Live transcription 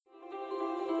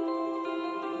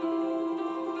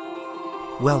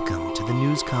Welcome to the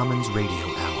News Commons Radio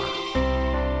Hour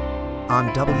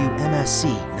on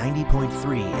WMSC 90.3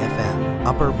 FM,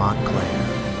 Upper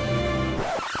Montclair.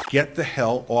 Get the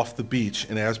hell off the beach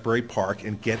in Asbury Park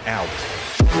and get out.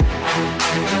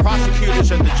 Prosecutors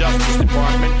and the Justice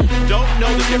Department don't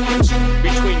know the difference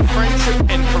between friendship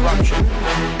and corruption.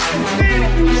 The state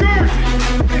of New Jersey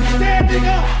is standing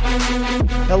up.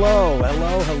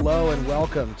 Hello, and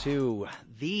welcome to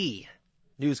the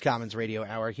News Commons Radio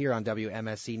Hour here on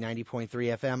WMSC 90.3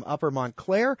 FM, Upper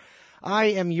Montclair. I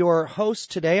am your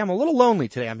host today. I'm a little lonely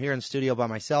today. I'm here in the studio by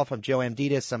myself. I'm Joe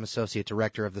Amditis. I'm Associate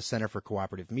Director of the Center for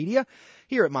Cooperative Media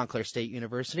here at Montclair State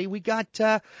University. We got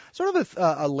sort of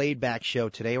a laid-back show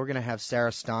today. We're going to have Sarah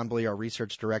Stonbely, our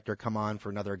Research Director, come on for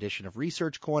another edition of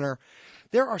Research Corner.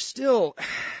 There are still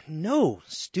no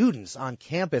students on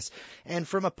campus, and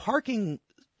from a parking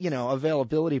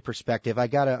availability perspective, I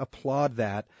got to applaud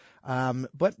that.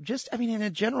 But just, in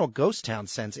a general ghost town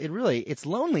sense, it's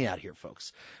lonely out here,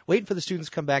 folks. Waiting for the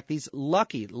students to come back. These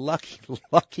lucky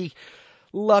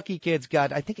kids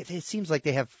got, I think it seems like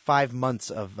they have 5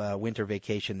 months of winter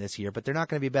vacation this year, but they're not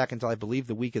going to be back until, I believe,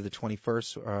 the week of the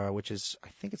 21st, which is, I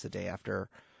think it's the day after.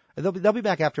 They'll be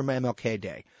back after MLK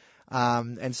Day.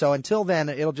 And so until then,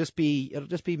 it'll just be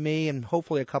me and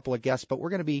hopefully a couple of guests, but we're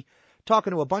going to be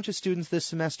talking to a bunch of students this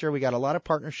semester. We got a lot of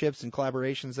partnerships and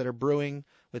collaborations that are brewing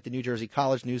with the New Jersey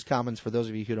College News Commons. For those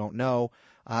of you who don't know,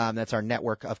 that's our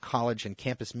network of college and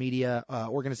campus media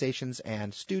organizations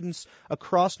and students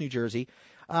across New Jersey.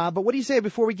 But what do you say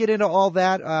before we get into all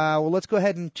that? Well, let's go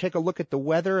ahead and take a look at the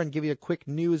weather and give you a quick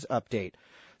news update.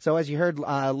 So as you heard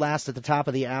last at the top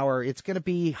of the hour, it's going to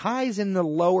be highs in the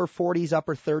lower 40s,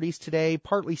 upper 30s today,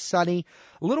 partly sunny,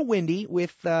 a little windy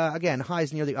with, again,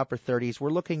 highs near the upper 30s. We're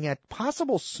looking at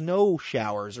possible snow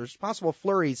showers or possible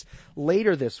flurries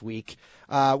later this week,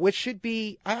 which should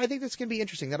be, I think that's going to be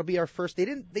interesting. That'll be our first.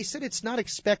 They said it's not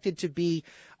expected to be,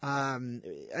 one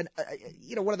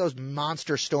of those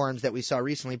monster storms that we saw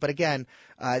recently. But again,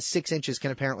 6 inches can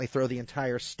apparently throw the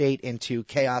entire state into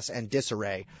chaos and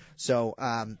disarray. So,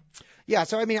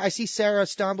 I see Sarah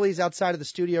Stonbely's outside of the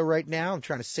studio right now. I'm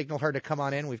trying to signal her to come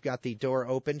on in. We've got the door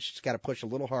open. She's got to push a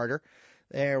little harder.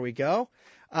 There we go.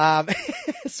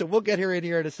 So we'll get her in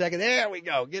here in a second. There we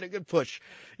go. Get a good push.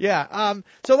 Yeah.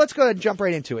 So let's go ahead and jump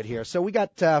right into it here. So we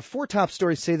got 4 top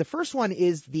stories today. The first one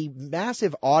is the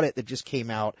massive audit that just came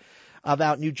out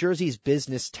about New Jersey's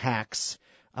business tax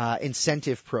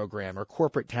incentive program, or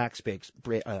corporate tax breaks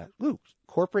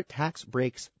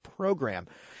program.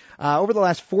 Over the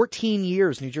last 14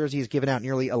 years, New Jersey has given out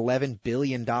nearly $11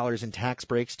 billion in tax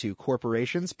breaks to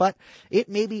corporations, but it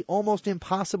may be almost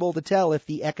impossible to tell if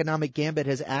the economic gambit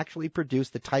has actually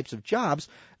produced the types of jobs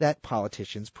that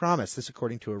politicians promise. This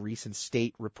according to a recent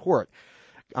state report.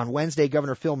 On Wednesday,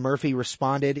 Governor Phil Murphy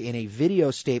responded in a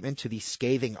video statement to the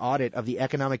scathing audit of the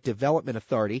Economic Development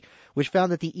Authority, which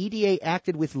found that the EDA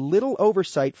acted with little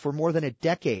oversight for more than a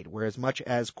decade, where as much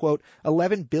as, quote,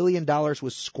 $11 billion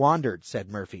was squandered, said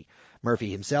Murphy. Murphy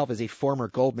himself is a former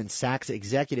Goldman Sachs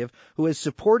executive who has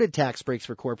supported tax breaks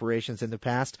for corporations in the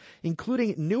past,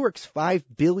 including Newark's $5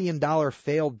 billion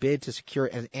failed bid to secure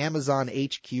an Amazon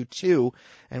HQ2,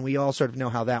 and we all sort of know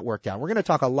how that worked out. We're going to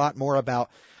talk a lot more about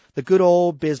the good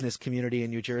old business community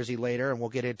in New Jersey later, and we'll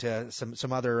get into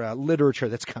some other literature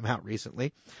that's come out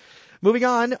recently. Moving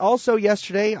on, also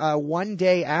yesterday, one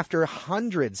day after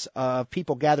hundreds of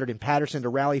people gathered in Paterson to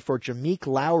rally for Jameek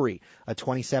Lowry, a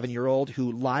 27-year-old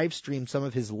who live-streamed some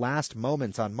of his last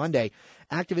moments on Monday,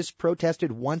 activists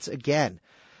protested once again.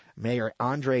 Mayor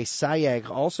Andre Sayegh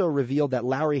also revealed that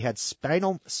Lowry had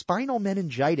spinal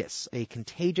meningitis, a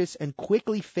contagious and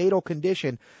quickly fatal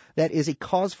condition that is a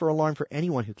cause for alarm for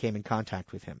anyone who came in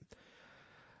contact with him.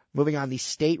 Moving on, the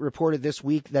state reported this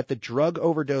week that the drug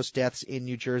overdose deaths in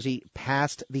New Jersey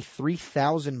passed the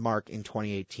 3,000 mark in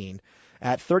 2018.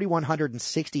 At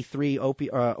 3,163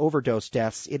 overdose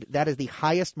deaths, that is the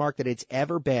highest mark that it's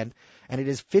ever been, and it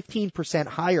is 15%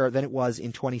 higher than it was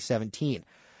in 2017.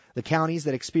 The counties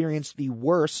that experienced the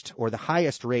worst or the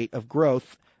highest rate of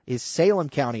growth is Salem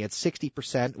County at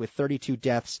 60% with 32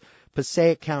 deaths,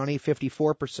 Passaic County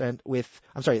 54% with,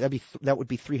 that would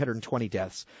be 320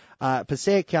 deaths,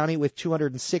 Passaic County with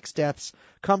 206 deaths,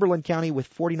 Cumberland County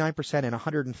with 49% and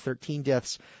 113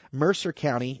 deaths, Mercer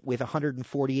County with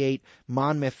 148,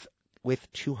 Monmouth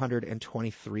with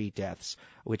 223 deaths,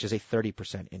 which is a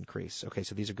 30% increase. Okay,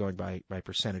 so these are going by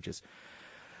percentages.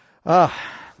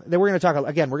 Then we're going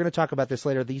to talk about this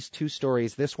later. These two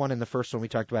stories, this one and the first one we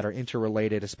talked about, are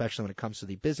interrelated, especially when it comes to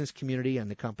the business community and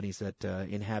the companies that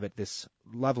inhabit this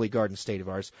lovely garden state of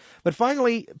ours. But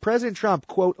finally, President Trump,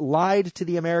 quote, lied to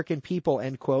the American people,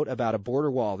 end quote, about a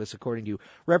border wall. This according to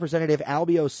Representative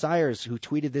Albio Sires, who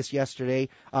tweeted this yesterday,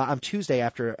 on Tuesday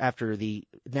after the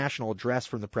national address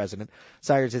from the president.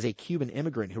 Sires is a Cuban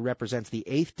immigrant who represents the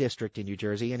 8th District in New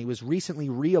Jersey, and he was recently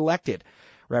reelected.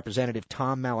 Representative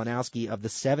Tom Malinowski of the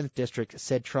 7th District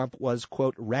said Trump was,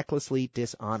 quote, recklessly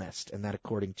dishonest, and that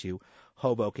according to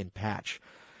Hoboken Patch.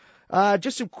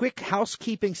 Just some quick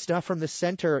housekeeping stuff from the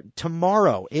center.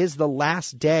 Tomorrow is the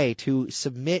last day to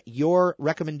submit your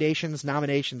recommendations,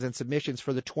 nominations, and submissions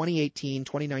for the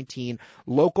 2018-2019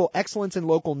 Local Excellence in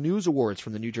Local News Awards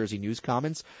from the New Jersey News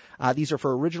Commons. These are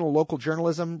for original local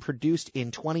journalism produced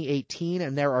in 2018,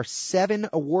 and there are 7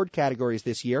 award categories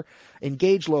this year: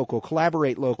 Engage Local,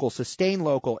 Collaborate Local, Sustain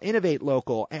Local, Innovate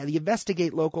Local, and the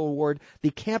Investigate Local Award,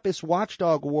 the Campus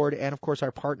Watchdog Award, and, of course,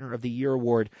 our Partner of the Year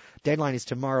Award. Deadline is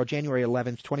tomorrow, January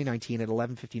 11th, 2019 at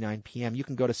 11:59 p.m. You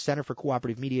can go to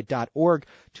centerforcooperativemedia.org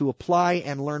to apply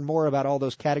and learn more about all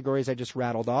those categories I just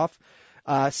rattled off.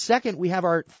 Second, we have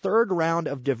our third round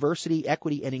of diversity,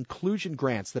 equity, and inclusion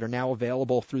grants that are now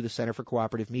available through the Center for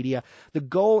Cooperative Media. The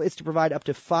goal is to provide up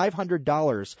to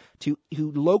 $500 to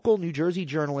local New Jersey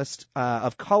journalists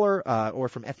of color or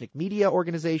from ethnic media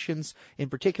organizations, in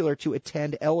particular, to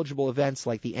attend eligible events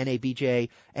like the NABJ,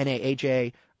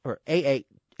 NAAJ, or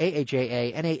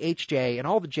AAJA, NAHJ, and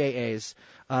all the JAs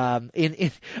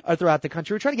throughout the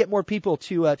country. We're trying to get more people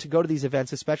to go to these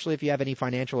events, especially if you have any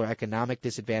financial or economic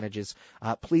disadvantages.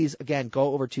 Please, again,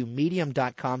 go over to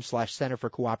medium.com/Center for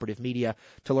Cooperative Media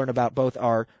to learn about both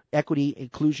our equity,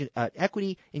 inclusion,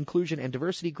 and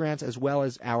diversity grants, as well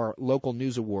as our local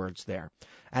news awards there.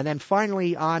 And then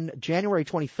finally, on January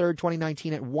 23rd,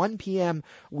 2019 at 1 p.m.,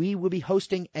 we will be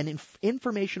hosting an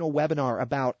informational webinar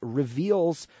about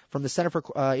Reveals from the Center for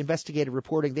Investigative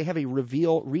Reporting. They have a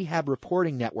Reveal Rehab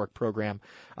Reporting Network program.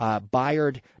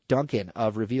 Bayard Duncan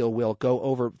of Reveal will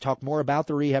talk more about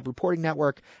the Rehab Reporting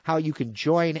Network, how you can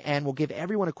join, and we'll give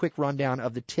everyone a quick rundown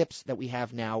of the tips that we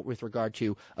have now with regard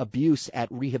to abuse at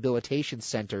rehabilitation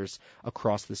centers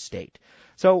across the state.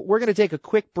 So we're going to take a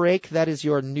quick break. That is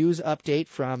your news update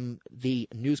from the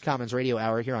News Commons Radio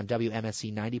Hour here on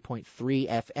WMSC 90.3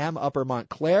 FM, Upper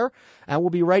Montclair. And we'll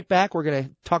be right back. We're going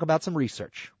to talk about some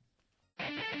research.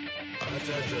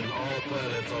 Attention, all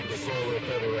planets of the Solar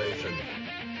Federation.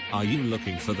 Are you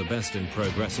looking for the best in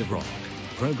progressive rock,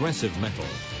 progressive metal,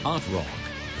 art rock,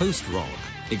 post-rock,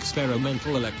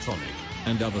 experimental electronic,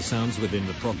 and other sounds within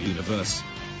the prog universe?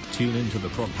 Tune into the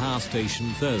Prog Power Station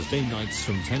Thursday nights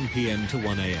from 10 p.m. to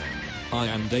 1 a.m. I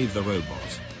am Dave the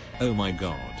Robot. Oh my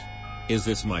god. Is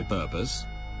this my purpose?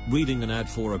 Reading an ad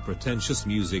for a pretentious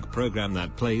music program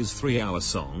that plays 3-hour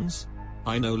songs?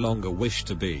 I no longer wish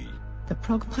to be. The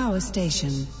Prog Power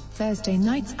Station, Thursday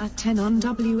nights at 10 on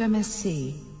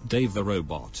WMSC. Dave the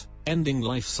Robot, ending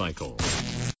life cycle.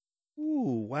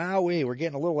 Ooh, wowee, we're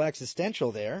getting a little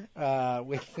existential there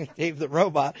with Dave the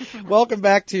Robot. Welcome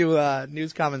back to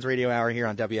News Commons Radio Hour here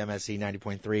on WMSC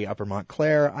 90.3 Upper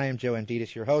Montclair. I am Joe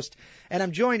Amditis, your host, and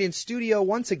I'm joined in studio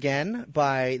once again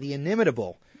by the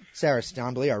inimitable Sarah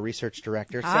Stonbely, our Research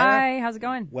Director. Sarah, hi, how's it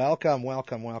going? Welcome.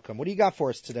 What do you got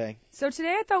for us today? So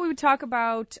today I thought we would talk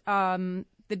about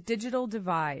the digital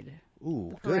divide.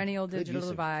 Ooh, the perennial digital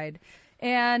divide.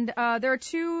 And there are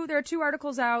two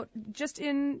articles out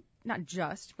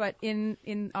but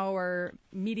in our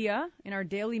media, in our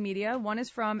daily media. One is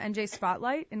from NJ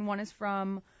Spotlight and one is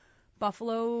from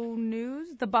Buffalo News,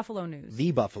 the Buffalo News.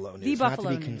 The Buffalo News. The Buffalo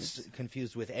Not to be News.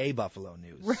 Confused with a Buffalo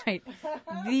News. Right.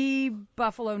 The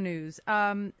Buffalo News.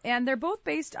 And they're both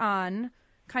based on,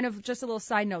 kind of just a little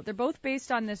side note, they're both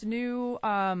based on this new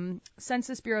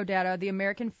Census Bureau data, the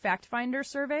American Fact Finder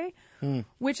Survey,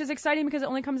 which is exciting because it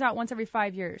only comes out once every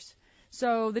 5 years.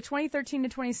 So the 2013 to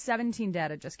 2017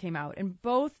 data just came out, and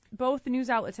both the news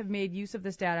outlets have made use of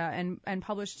this data and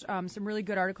published some really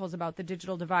good articles about the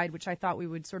digital divide, which I thought we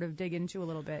would sort of dig into a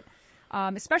little bit.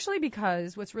 Especially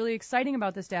because what's really exciting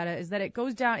about this data is that it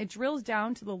drills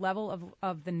down to the level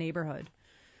of the neighborhood.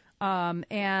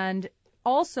 And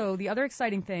also, the other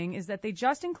exciting thing is that they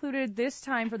just included this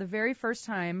time, for the very first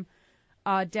time,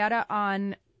 data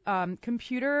on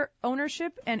computer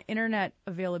ownership and internet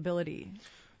availability.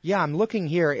 Yeah, I'm looking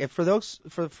here. For those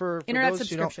for Internet those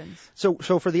who don't- subscriptions.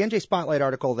 So for the NJ Spotlight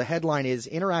article, the headline is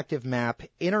 "Interactive Map: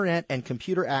 Internet and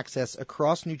Computer Access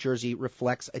Across New Jersey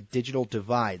Reflects a Digital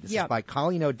Divide." This is by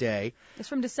Colleen O'Day. It's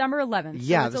from December 11th.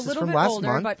 Yeah, so it's this a is little from bit last older,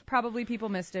 month. but probably people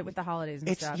missed it with the holidays and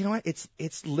It's stuff. you know what?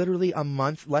 It's literally a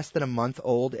month, less than a month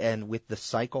old, and with the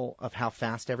cycle of how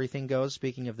fast everything goes.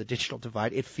 Speaking of the digital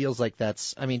divide, it feels like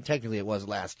that's. I mean, technically it was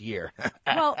last year.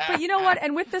 Well, but you know what?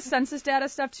 And with the census data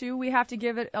stuff too, we have to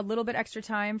give it a little bit extra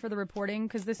time for the reporting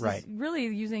because this Right. is really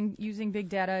using big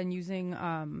data and using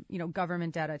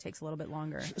government data takes a little bit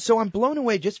longer. So I'm blown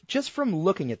away just from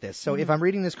looking at this. So if I'm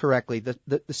reading this correctly,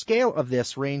 the scale of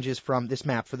this ranges from this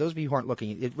map. For those of you who aren't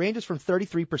looking, it ranges from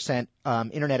 33%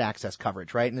 internet access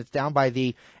coverage, right? And it's down by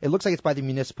it looks like it's by the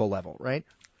municipal level, right?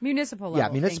 Municipal level.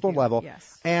 Yeah, municipal thank you. level.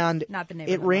 Yes. And Not the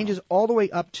neighborhood it ranges level. all the way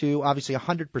up to obviously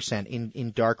 100%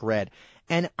 in dark red.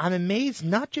 And I'm amazed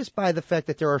not just by the fact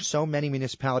that there are so many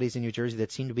municipalities in New Jersey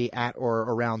that seem to be at or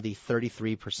around the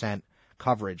 33%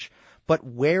 coverage, but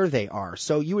where they are.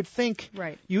 So you would think,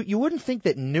 Right. you wouldn't think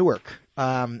that Newark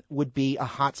would be a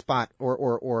hotspot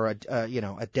or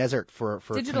a desert for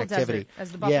Digital connectivity. desert,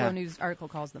 as the Buffalo News article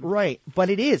calls them. Right, but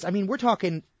it is. I mean, we're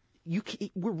talking.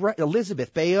 We're right,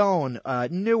 Elizabeth, Bayonne,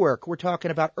 Newark. We're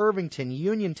talking about Irvington,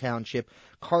 Union Township,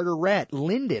 Carteret,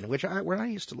 Linden, where I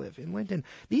used to live in Linden.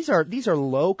 These are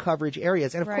low coverage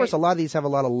areas, and of course, a lot of these have a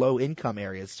lot of low income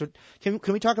areas. So can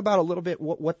we talk about a little bit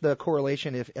what the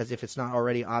correlation, as if it's not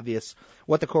already obvious,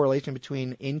 what the correlation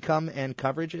between income and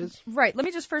coverage is? Right. Let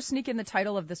me just first sneak in the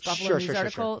title of this Buffalo News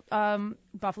article.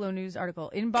 Buffalo News article.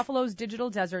 In Buffalo's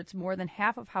digital deserts, more than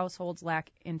half of households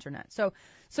lack internet. So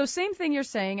same thing you're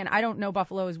saying, and I don't know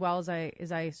Buffalo as well as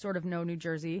I sort of know New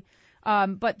Jersey,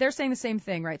 but they're saying the same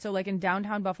thing, right? So like in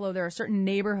downtown Buffalo, there are certain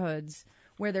neighborhoods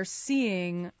where they're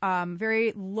seeing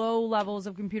very low levels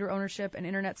of computer ownership and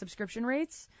internet subscription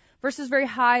rates versus very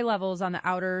high levels on the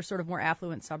outer sort of more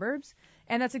affluent suburbs.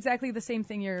 And that's exactly the same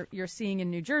thing you're seeing in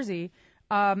New Jersey.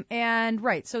 And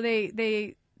right, so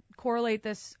they correlate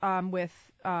this with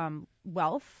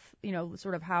wealth,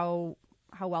 sort of how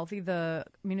wealthy the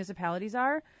municipalities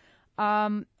are.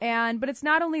 But it's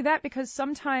not only that, because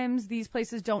sometimes these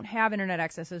places don't have internet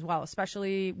access as well,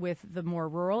 especially with the more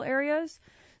rural areas.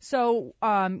 So,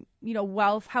 household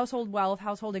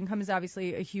income is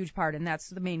obviously a huge part, and that's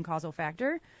the main causal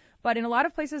factor. But in a lot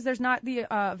of places, there's not the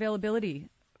availability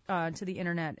to the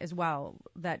internet as well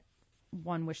that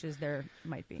one wishes there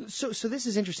might be. So this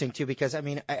is interesting too, because I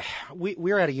mean,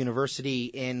 we're at a university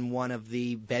in one of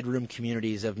the bedroom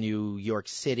communities of New York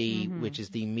City, which is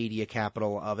the media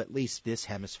capital of at least this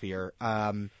hemisphere.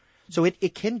 So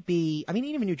it can be, I mean,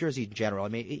 even New Jersey in general, I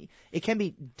mean, it can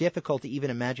be difficult to even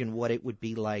imagine what it would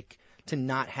be like to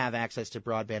not have access to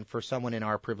broadband for someone in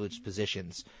our privileged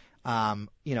positions. I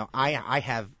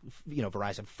have,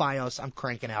 Verizon Fios. I'm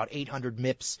cranking out 800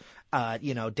 MIPS,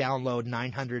 download,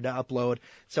 900 upload.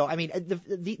 So, I mean,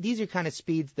 these are kind of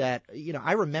speeds that,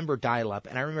 I remember dial-up,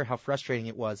 and I remember how frustrating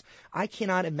it was. I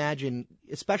cannot imagine,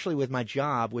 especially with my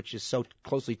job, which is so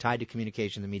closely tied to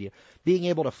communication and the media, being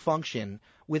able to function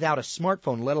without a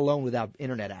smartphone, let alone without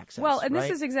internet access. Well, and right?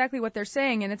 this is exactly what they're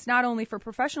saying, and it's not only for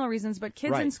professional reasons, but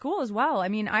kids in school as well. I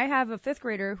mean, I have a fifth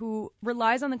grader who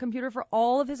relies on the computer for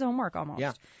all of his homework almost.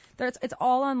 Yeah. It's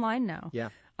all online now. Yeah.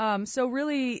 So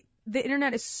really, the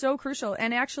internet is so crucial.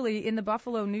 And actually, in the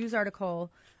Buffalo News article,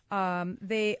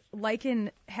 they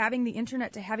liken having the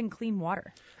internet to having clean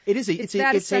water. It is. It's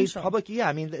a public. Yeah,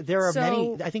 I mean, there are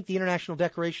many. I think the International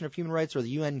Declaration of Human Rights or the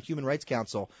UN Human Rights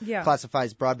Council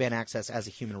classifies broadband access as a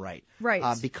human right.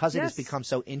 Right. Because it has become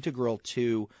so integral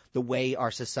to the way our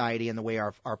society and the way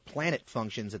our planet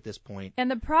functions at this point.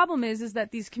 And the problem is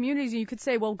that these communities, you could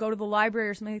say, well, go to the library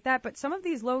or something like that, but some of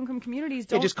these low-income communities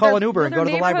don't. Just call an Uber and go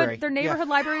to the library. Their neighborhood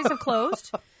libraries have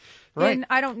closed. Right. And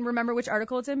I don't remember which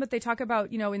article it's in, but they talk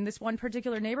about, in this one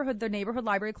particular neighborhood, the neighborhood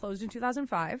library closed in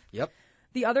 2005. Yep.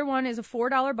 The other one is a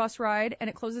 $4 bus ride, and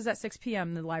it closes at 6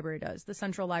 p.m. The library does, the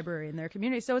central library in their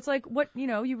community. So it's like,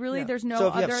 you really, there's no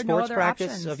other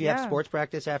options. So if you have sports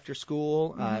practice after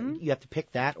school, you have to pick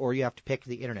that, or you have to pick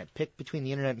the internet. Pick between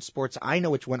the internet and sports. I know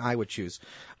which one I would choose.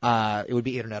 It would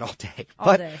be internet all day.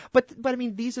 But I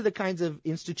mean, these are the kinds of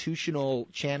institutional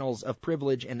channels of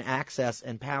privilege and access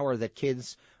and power that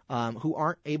kids who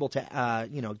aren't able to,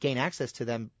 gain access to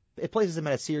them it places them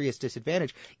at a serious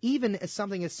disadvantage, even as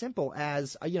something as simple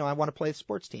as, I want to play a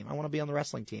sports team. I want to be on the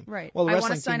wrestling team. Right. Well, the I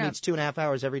wrestling wanna sign team up. needs 2.5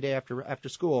 hours every day after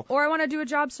school. Or I want to do a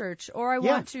job search, or I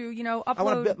want to,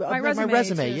 upload my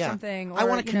resume to something. Or, I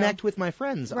want to connect with my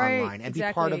friends right, online and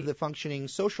exactly. be part of the functioning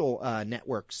social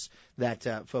networks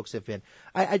that folks have been.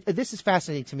 This is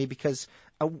fascinating to me because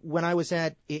when I was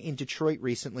in Detroit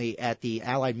recently at the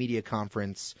Allied Media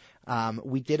Conference,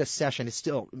 we did a session. It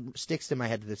still sticks in my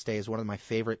head to this day as one of my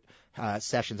favorite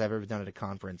sessions I've ever done at a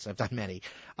conference. I've done many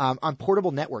on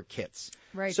portable network kits.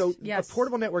 Right. So yes. a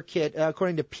portable network kit,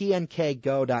 according to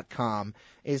pnkgo.com,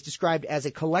 is described as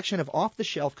a collection of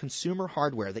off-the-shelf consumer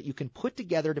hardware that you can put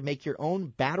together to make your own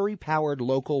battery-powered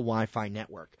local Wi-Fi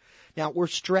network. Now, we're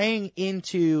straying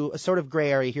into a sort of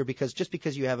gray area here because just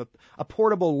because you have a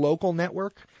portable local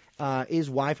network is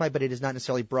Wi-Fi, but it is not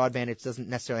necessarily broadband. It doesn't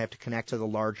necessarily have to connect to the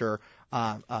larger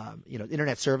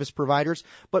internet service providers.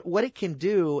 But what it can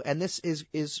do, and this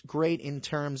is great in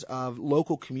terms of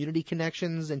local community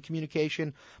connections and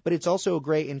communication, but it's also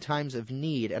great in times of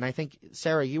need. And I think,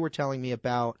 Sarah, you were telling me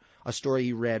about a story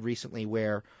you read recently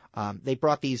where they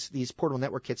brought these portable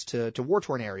network kits to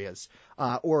war-torn areas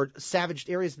or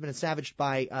savaged areas that have been savaged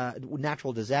by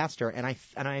natural disaster. And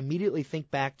I immediately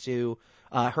think back to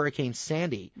Hurricane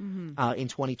Sandy in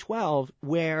 2012,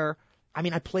 where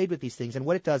I played with these things, and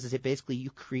what it does is you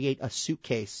create a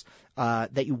suitcase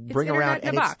that you bring around,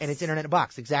 and it's internet in a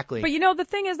box, exactly. But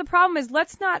the problem is,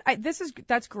 let's not.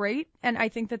 That's great, and I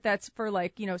think that's for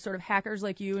sort of hackers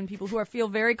like you and people who feel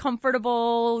very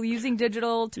comfortable using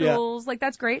digital tools. Yeah.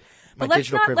 That's great. But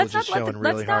let's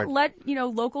not let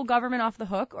local government off the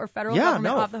hook or federal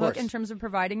government off the hook in terms of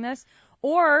providing this.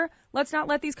 Or let's not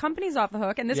let these companies off the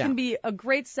hook, and this can be a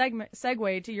great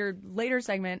segue to your later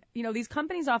segment. These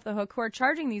companies off the hook who are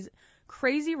charging these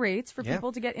crazy rates for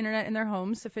people to get internet in their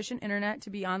homes, sufficient internet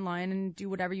to be online and do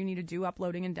whatever you need to do,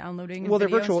 uploading and downloading. Well, they're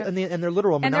virtual and they're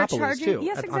literal monopolies too.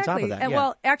 Yes, exactly. On top of that, and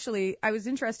well, actually, I was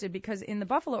interested because in the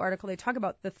Buffalo article they talk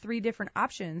about the 3 different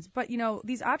options. But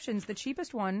these options, the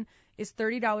cheapest one is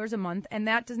 $30 a month, and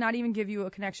that does not even give you a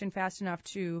connection fast enough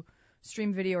to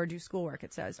stream video or do schoolwork,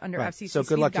 it says, under FCC. So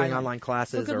good luck guidelines. doing online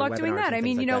classes. So good luck doing that.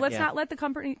 Let's not let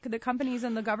the companies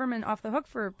and the government off the hook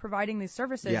for providing these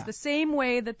services the same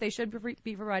way that they should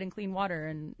be providing clean water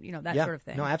and that sort of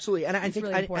thing. No, absolutely. And I think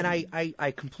really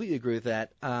I completely agree with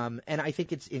that. And I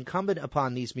think it's incumbent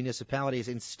upon these municipalities,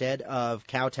 instead of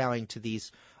kowtowing to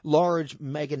these large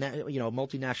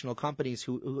multinational companies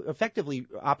who effectively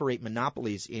operate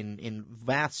monopolies in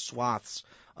vast swaths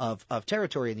of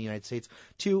territory in the United States,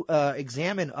 to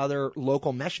examine other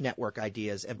local mesh network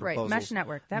ideas and proposals. Right, mesh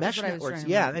network. That was what I was trying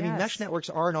to mean, mesh networks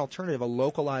are an alternative, a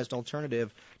localized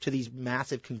alternative to these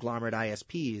massive conglomerate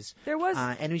ISPs.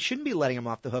 And we shouldn't be letting them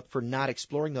off the hook for not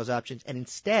exploring those options, and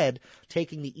instead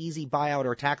taking the easy buyout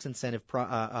or tax incentive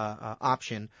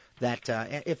option that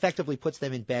effectively puts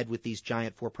them in bed with these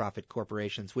giant for-profit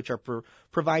corporations, which are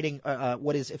providing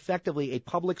what is effectively a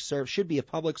public should be a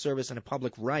public service and a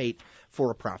public right for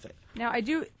a profit. Now, I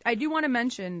do want to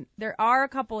mention there are a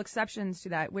couple exceptions to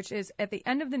that, which is at the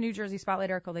end of the New Jersey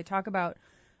Spotlight article, they talk about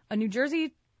a New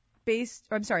York-based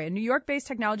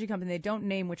technology company, they don't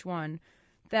name which one,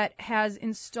 that has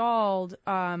installed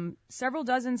several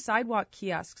dozen sidewalk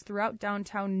kiosks throughout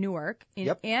downtown Newark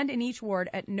and in each ward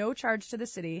at no charge to the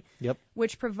city,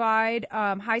 which provide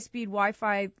high-speed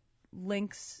Wi-Fi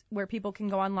links where people can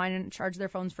go online and charge their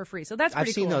phones for free. So that's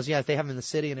pretty cool. I've seen those. Yeah, they have them in the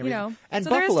city and everything. And so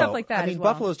Buffalo, there is stuff like that. as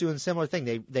well. Buffalo's doing a similar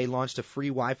thing. They launched a free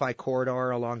Wi-Fi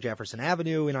corridor along Jefferson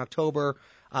Avenue in October,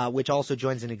 which also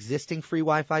joins an existing free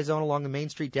Wi-Fi zone along the Main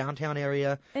Street downtown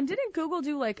area. And didn't Google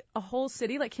do a whole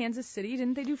city, like Kansas City?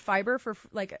 Didn't they do fiber for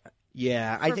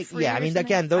Yeah, I think. Yeah,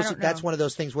 again, that's one of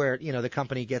those things where the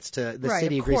company gets to the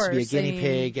city agrees to be a guinea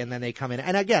pig, and then they come in.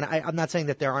 And again, I'm not saying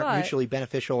that there aren't mutually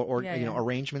beneficial or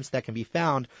arrangements that can be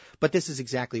found, but this is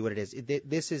exactly what it is.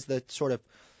 This is the sort of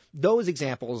those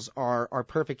examples are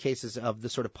perfect cases of the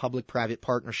sort of public-private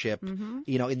partnership. In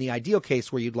the ideal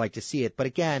case where you'd like to see it, but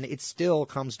again, it still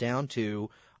comes down to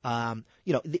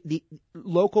the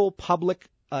local public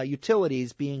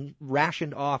utilities being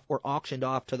rationed off or auctioned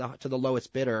off to the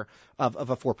lowest bidder of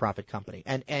a for-profit company.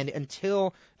 And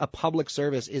until a public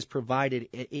service is provided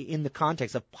in the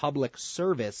context of public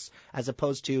service as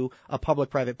opposed to a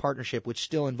public-private partnership, which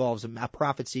still involves a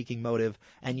profit-seeking motive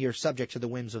and you're subject to the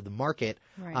whims of the market,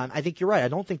 I think you're right. I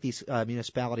don't think these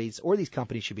municipalities or these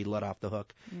companies should be let off the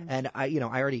hook. And I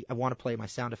want to play my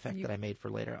sound effect that I made for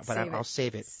later, but I'll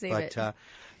save it.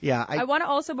 I want to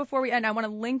also, before we end, I want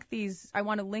to link these. I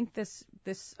want to link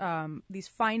these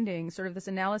findings, sort of this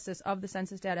analysis of the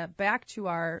census data, back to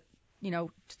our,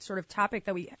 sort of topic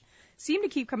that we seem to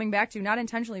keep coming back to, not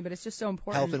intentionally, but it's just so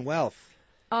important. Health and wealth.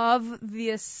 Of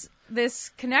this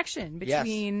connection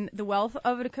between the wealth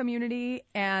of a community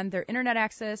and their internet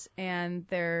access and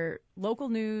their local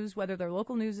news, whether their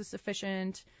local news is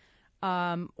sufficient,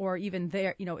 or even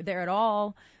there at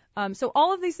all. So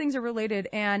all of these things are related,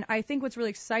 and I think what's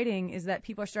really exciting is that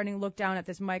people are starting to look down at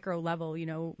this micro level.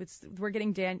 We're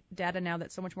getting data now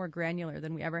that's so much more granular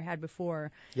than we ever had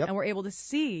before, and we're able to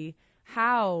see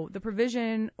how the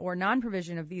provision or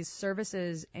non-provision of these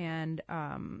services and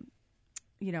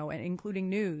and including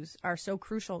news are so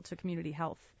crucial to community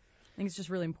health. I think it's just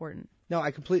really important. No, I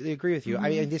completely agree with you. I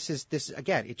mean, this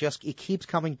again, it keeps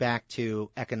coming back to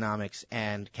economics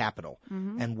and capital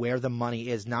and where the money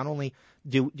is. Not only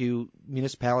do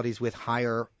municipalities with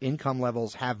higher income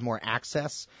levels have more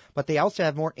access, but they also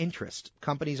have more interest.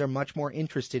 Companies are much more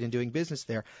interested in doing business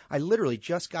there. I literally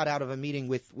just got out of a meeting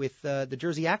with the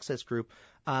Jersey Access Group,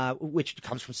 which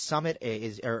comes from Summit,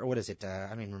 or what is it? I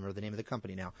don't even remember the name of the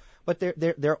company now. But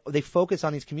they focus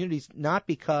on these communities not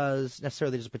because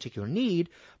necessarily there's a particular need,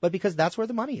 but because that's where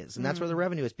the money is and that's where the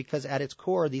revenue is. Because at its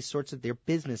core, these sorts of their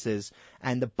businesses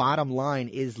and the bottom line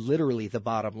is literally the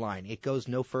bottom line. It goes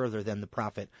no further than the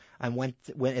profit. And when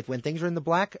things are in the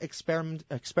black,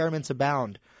 experiments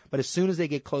abound. But as soon as they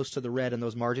get close to the red and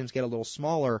those margins get a little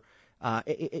smaller,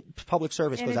 public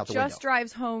service goes out the window. And it just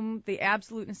drives home the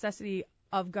absolute necessity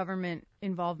of government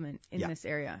involvement in this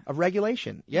area. Of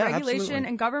regulation. Yeah, regulation absolutely.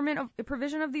 And government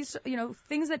provision of these,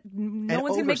 things that no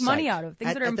one's going to make money out of.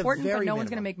 Things that are important, but no one's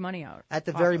going to make money out of. At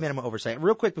the very minimum, oversight.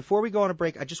 Real quick, before we go on a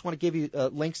break, I just want to give you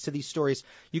links to these stories.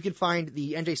 You can find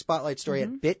the NJ Spotlight story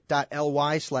at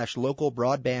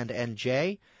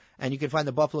bit.ly/localbroadbandnj. And you can find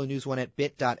the Buffalo News one at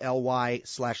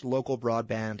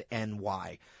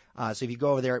bit.ly/localbroadbandny. So if you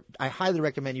go over there, I highly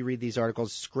recommend you read these articles.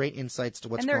 It's great insights to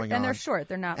what's going on. And they're short.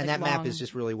 They're not and like that long. map is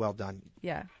just really well done.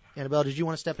 Yeah. Annabelle, did you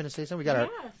want to step in and say something?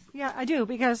 Yeah, I do,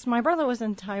 because my brother was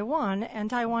in Taiwan,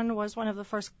 and Taiwan was one of the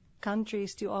first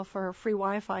countries to offer free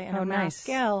Wi-Fi on a mass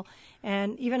scale.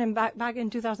 And even back in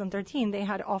 2013, they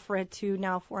had offered it to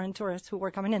now foreign tourists who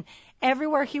were coming in.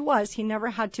 Everywhere he was, he never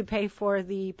had to pay for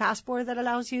the passport that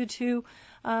allows you to,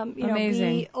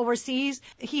 be overseas.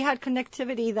 He had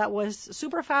connectivity that was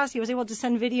super fast. He was able to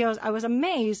send videos. I was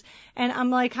amazed. And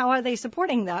I'm like, how are they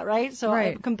supporting that, right?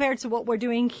 So compared to what we're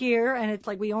doing here, and it's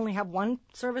like we only have one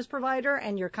service provider,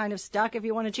 and you're kind of stuck if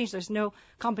you want to change. There's no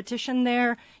competition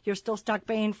there. You're still stuck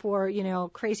paying for,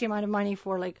 crazy amount of money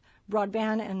for like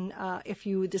broadband, and if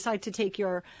you decide to take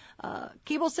your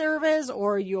cable service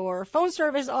or your phone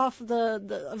service off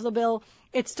the bill,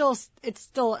 it's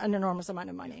still an enormous amount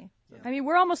of money. Yeah. I mean,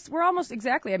 we're almost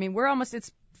exactly. I mean,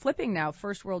 it's flipping now,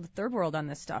 first world to third world on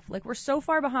this stuff. Like, we're so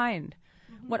far behind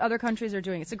what other countries are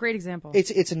doing. It's a great example.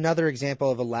 It's another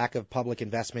example of a lack of public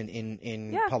investment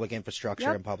in public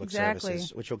infrastructure and public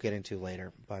services, which we'll get into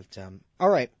later. But all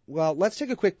right, well, let's take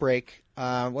a quick break.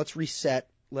 Let's reset.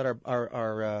 Let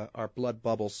our blood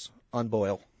bubbles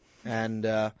unboil, and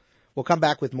we'll come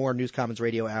back with more News Commons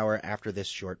Radio Hour after this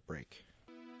short break.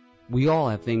 We all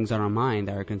have things on our mind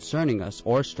that are concerning us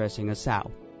or stressing us out.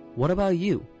 What about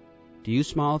you? Do you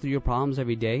smile through your problems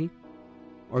every day?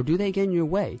 Or do they get in your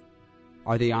way?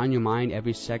 Are they on your mind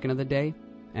every second of the day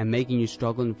and making you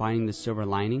struggle in finding the silver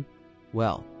lining?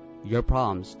 Well, your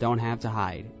problems don't have to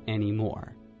hide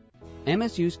anymore.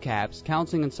 MSU's CAPS,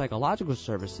 Counseling and Psychological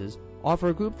Services,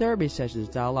 offer group therapy sessions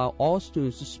that allow all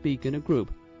students to speak in a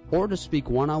group or to speak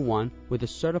one-on-one with a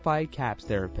certified CAPS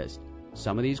therapist.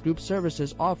 Some of these group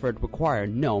services offered require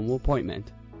no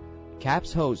appointment.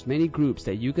 CAPS hosts many groups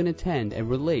that you can attend and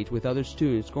relate with other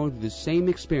students going through the same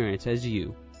experience as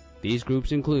you. These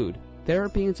groups include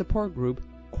Therapy and Support Group,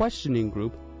 Questioning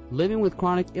Group, Living with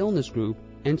Chronic Illness Group,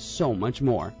 and so much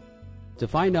more. To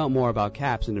find out more about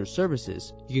CAPS and their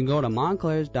services, you can go to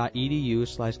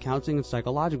montclairs.edu/counseling and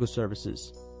psychological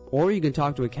services, or you can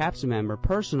talk to a CAPS member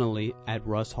personally at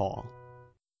Russ Hall.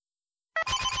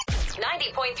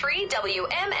 90.3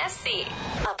 WMSC,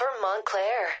 Upper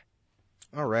Montclair.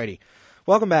 Alrighty.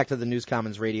 Welcome back to the News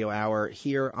Commons Radio Hour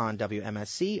here on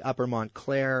WMSC, Upper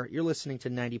Montclair. You're listening to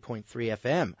 90.3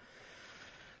 FM.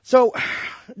 So,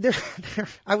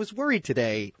 I was worried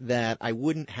today that I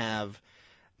wouldn't have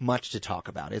much to talk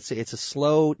about. It's a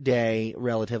slow day,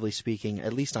 relatively speaking,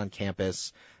 at least on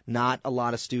campus. Not a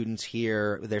lot of students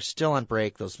here. They're still on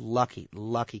break. Those lucky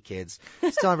kids.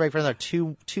 Still on break for another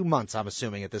two months, I'm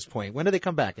assuming, at this point. When do they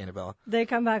come back, Annabella? They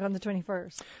come back on the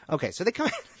 21st. Okay, so they come.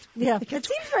 Yeah, it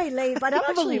seems very late, but I'm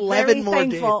actually 11 very more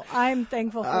thankful. days. I'm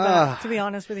thankful for that, to be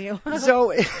honest with you.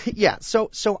 So yeah, so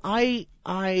I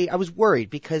was worried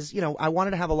because I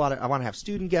wanted to have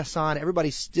student guests on.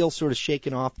 Everybody's still sort of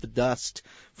shaking off the dust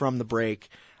from the break,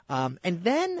 and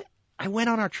then I went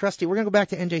on our trusty. We're gonna go back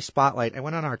to NJ Spotlight. I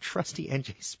went on our trusty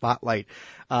NJ Spotlight,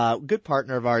 good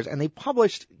partner of ours, and they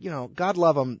published. God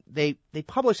love them. They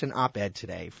published an op-ed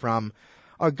today from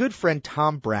our good friend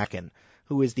Tom Bracken,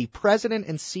 who is the president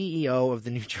and CEO of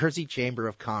the New Jersey Chamber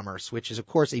of Commerce, which is, of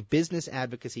course, a business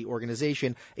advocacy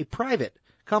organization, a private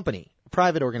company, a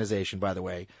private organization, by the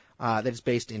way, that is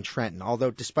based in Trenton.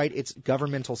 Although, despite its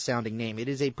governmental-sounding name, it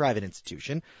is a private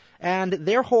institution. And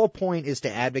their whole point is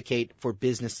to advocate for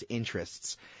business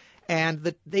interests.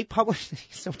 And they published,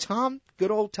 so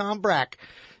good old Tom Brack,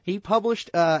 he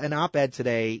published an op-ed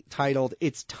today titled,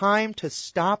 "It's Time to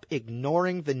Stop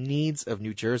Ignoring the Needs of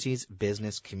New Jersey's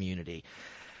Business Community."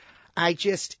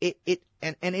 This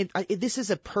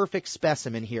is a perfect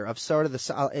specimen here of sort of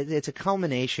it's a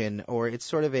culmination, or it's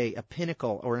sort of a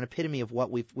pinnacle or an epitome of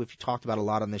what we've talked about a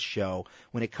lot on this show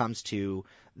when it comes to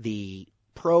the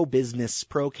pro-business,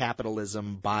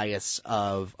 pro-capitalism bias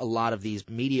of a lot of these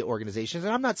media organizations.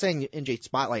 And I'm not saying NJ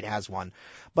Spotlight has one,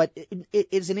 but it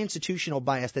is an institutional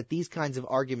bias that these kinds of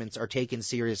arguments are taken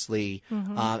seriously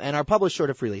and are published sort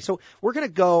of freely. So I'm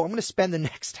going to spend the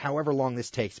next however long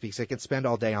this takes, because I could spend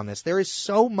all day on this. There is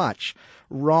so much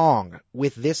wrong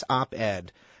with this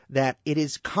op-ed that it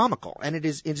is comical, and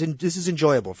this is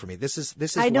enjoyable for me. This is.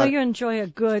 I know you enjoy a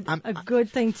good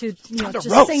thing to just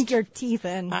roast. sink your teeth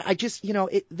in. I just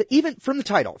even from the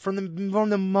title, from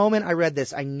the moment I read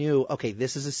this, I knew, okay,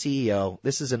 this is a CEO.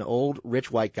 This is an old rich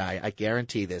white guy. I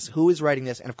guarantee this. Who is writing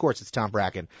this? And of course, it's Tom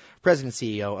Bracken, president and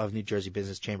CEO of New Jersey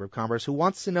Business Chamber of Commerce, who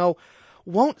wants to know,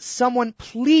 won't someone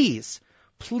please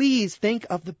think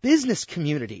of the business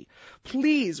community?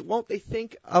 Please, won't they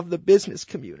think of the business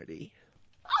community?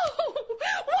 Oh,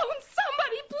 won't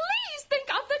somebody please think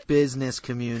of the business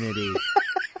community?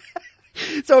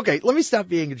 So, okay, let me stop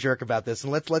being a jerk about this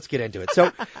and let's get into it.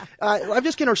 So, I'm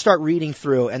just going to start reading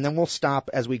through, and then we'll stop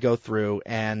as we go through,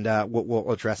 and we'll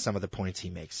address some of the points he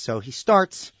makes. So he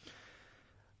starts,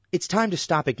 "It's time to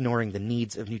stop ignoring the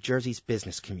needs of New Jersey's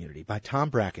business community," by Tom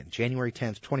Bracken, January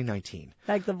 10th, 2019.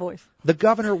 Like the voice. "The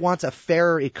governor wants a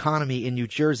fairer economy in New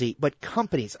Jersey, but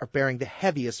companies are bearing the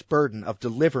heaviest burden of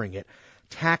delivering it.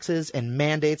 Taxes and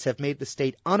mandates have made the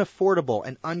state unaffordable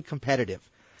and uncompetitive."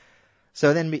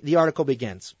 So then the article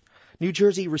begins. "New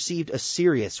Jersey received a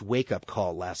serious wake-up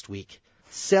call last week.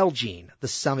 Celgene, the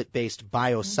Summit-based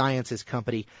biosciences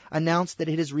company, announced that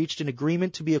it has reached an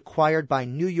agreement to be acquired by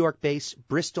New York-based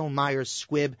Bristol-Myers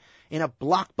Squibb in a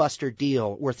blockbuster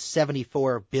deal worth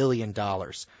 $74 billion.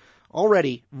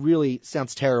 Already really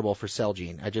sounds terrible for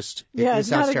Celgene. It's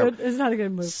not a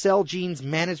good move. Celgene's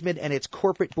management and its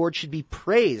corporate board should be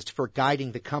praised for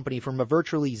guiding the company from a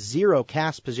virtually zero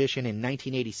cash position in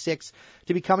 1986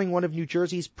 to becoming one of New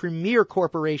Jersey's premier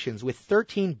corporations with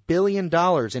 $13 billion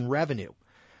in revenue.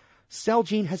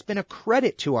 Celgene has been a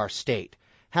credit to our state,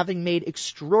 having made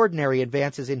extraordinary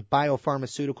advances in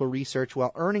biopharmaceutical research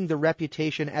while earning the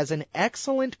reputation as an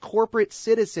excellent corporate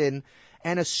citizen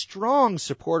and a strong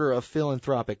supporter of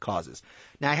philanthropic causes."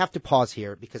 Now, I have to pause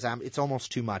here because it's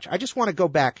almost too much. I just want to go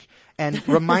back and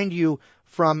remind you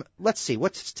from, let's see,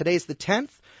 today's the 10th?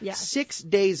 Yes. 6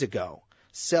 days ago,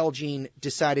 Celgene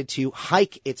decided to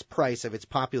hike its price of its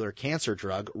popular cancer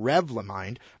drug,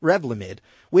 Revlimid,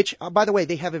 which, by the way,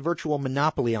 they have a virtual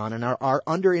monopoly on and are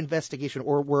under investigation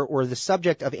or were the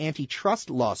subject of antitrust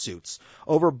lawsuits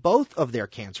over both of their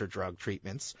cancer drug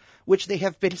treatments, which they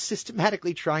have been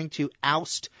systematically trying to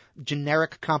oust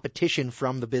generic competition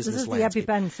from the business landscape. This is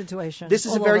the EpiPen situation. This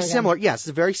is very similar. Yes,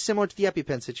 it's very similar to the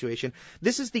EpiPen situation.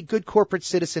 This is the good corporate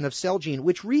citizen of Celgene,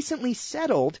 which recently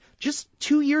settled just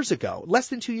 2 years ago, less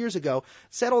than 2 years ago,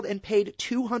 settled and paid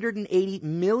 $280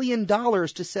 million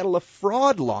to settle a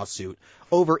fraud lawsuit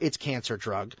over its cancer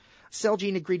drug.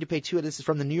 Celgene agreed to pay this is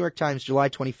from the New York Times, July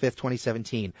 25th,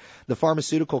 2017. The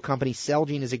pharmaceutical company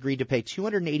Celgene has agreed to pay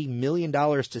 $280 million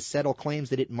to settle claims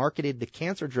that it marketed the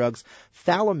cancer drugs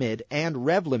Thalamid and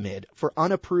Revlimid for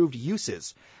unapproved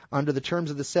uses. Under the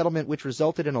terms of the settlement, which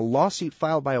resulted in a lawsuit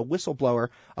filed by a whistleblower,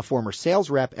 a former sales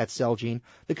rep at Celgene,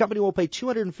 the company will pay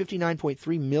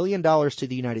 $259.3 million to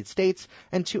the United States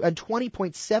and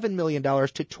 $20.7 million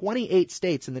to 28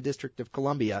 states in the District of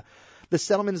Columbia. The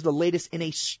settlement is the latest in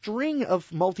a string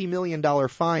of multi-million-dollar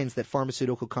fines that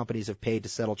pharmaceutical companies have paid to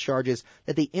settle charges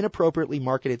that they inappropriately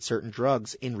marketed certain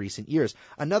drugs in recent years.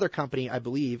 Another company, I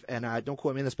believe, and don't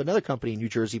quote me on this, but another company in New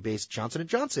Jersey-based, Johnson &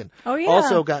 Johnson,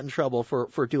 also got in trouble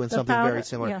for doing something very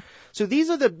similar. Yeah. So these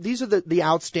are the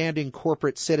outstanding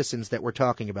corporate citizens that we're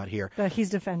talking about here. That he's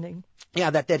defending.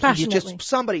 Yeah, that he just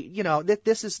somebody,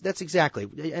 that's exactly.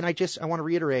 And I want to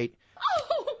reiterate.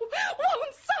 Oh,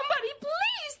 won't somebody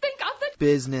please think of the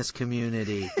business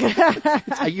community?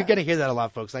 You're going to hear that a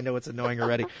lot, folks. I know it's annoying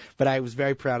already, but I was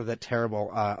very proud of that terrible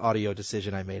audio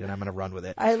decision I made, and I'm going to run with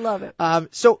it. I love it.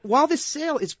 So while this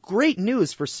sale is great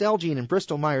news for Celgene and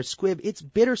Bristol-Myers Squibb, it's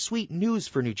bittersweet news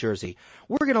for New Jersey.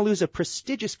 We're going to lose a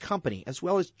prestigious company as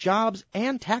well as jobs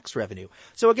and tax revenue.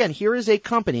 So again, here is a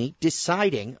company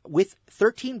deciding with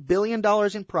 $13 billion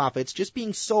in profits, just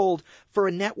being sold for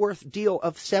a net worth deal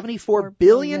of $74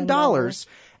 billion.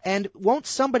 And won't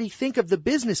somebody think of the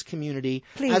business community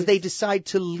as they decide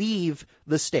to leave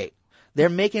the state? They're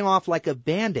making off like a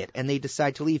bandit, and they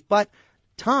decide to leave. But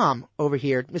Tom over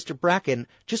here, Mr. Bracken,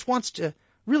 just wants to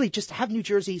really just have New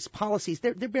Jersey's policies.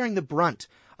 They're bearing the brunt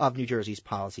of New Jersey's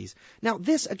policies. Now,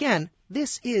 this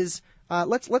is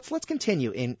let's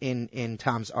continue in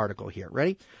Tom's article here.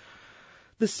 Ready?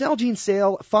 The Celgene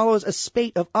sale follows a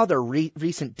spate of other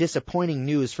recent disappointing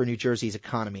news for New Jersey's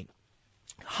economy.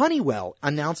 Honeywell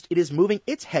announced it is moving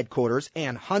its headquarters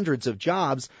and hundreds of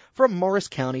jobs from Morris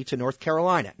County to North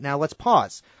Carolina. Now let's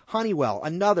pause. Honeywell,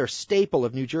 another staple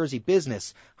of New Jersey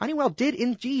business. Honeywell did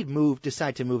indeed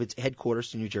decide to move its headquarters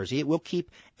to New Jersey. It will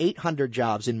keep 800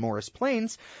 jobs in Morris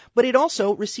Plains, but it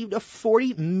also received a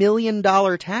 $40 million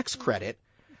tax credit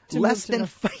less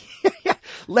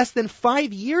than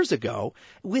 5 years ago,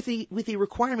 with the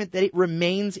requirement that it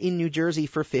remains in New Jersey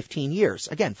for 15 years.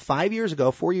 Again, 5 years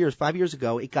ago, 5 years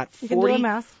ago, it got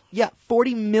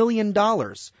 $40 million.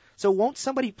 So won't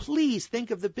somebody please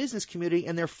think of the business community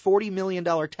and their $40 million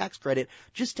tax credit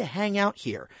just to hang out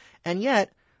here? And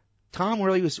yet, Tom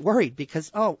really was worried because,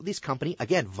 this company,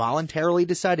 again, voluntarily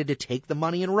decided to take the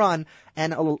money and run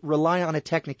and rely on a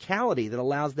technicality that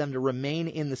allows them to remain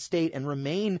in the state and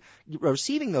remain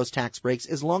receiving those tax breaks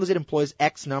as long as it employs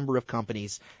X number of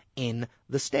companies in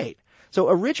the state. So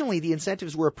originally, the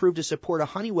incentives were approved to support a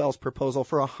Honeywell's proposal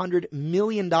for a $100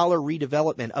 million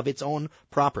redevelopment of its own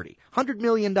property. $100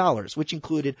 million, which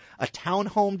included a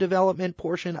townhome development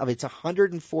portion of its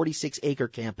 146-acre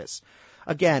campus.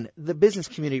 Again, the business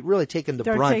community really taking the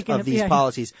brunt of these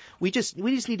policies. We just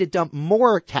need to dump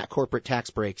more corporate tax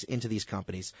breaks into these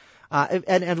companies.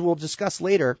 And we'll discuss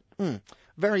later,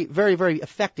 very, very, very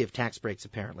effective tax breaks,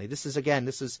 apparently. This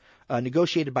is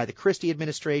negotiated by the Christie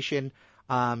administration.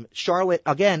 Charlotte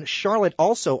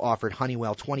also offered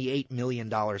Honeywell $28 million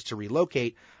to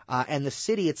relocate, and the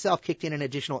city itself kicked in an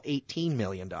additional $18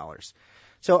 million.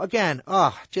 So again,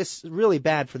 just really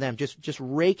bad for them, just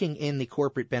raking in the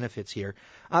corporate benefits here.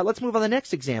 Let's move on to the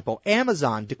next example.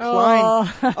 Amazon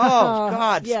declined.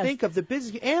 Yes. Think of the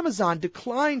business. Amazon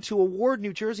declined to award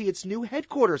New Jersey its new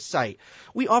headquarters site.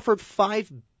 We offered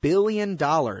 $5 billion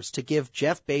to give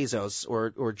Jeff Bezos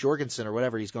or Jorgensen or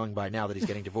whatever he's going by now that he's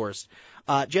getting divorced.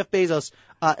 Jeff Bezos,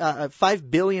 $5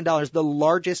 billion, the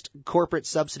largest corporate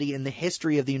subsidy in the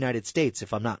history of the United States,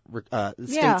 if I'm not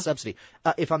state subsidy,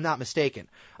 if I'm not mistaken.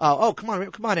 Come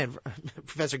on in,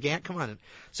 Professor Gant, come on in.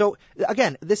 So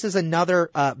again, this is another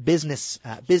business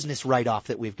write-off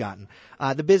that we've gotten.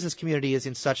 The business community is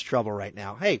in such trouble right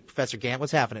now. Hey, Professor Gant,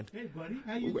 what's happening? Hey, buddy,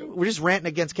 how you doing? We're just ranting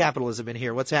against capitalism in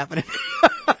here. What's happening?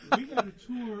 We got a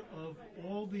tour of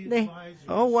all the advisors.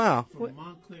 Oh, wow. From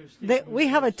Montclair State. We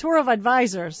have a tour of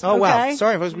advisors. Oh, okay? Wow.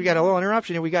 Sorry, folks, we got a little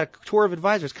interruption here. We got a tour of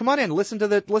advisors. Come on in. Listen to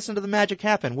the magic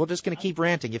happen. We're just going to keep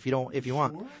ranting if you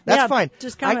want. Sure? That's fine.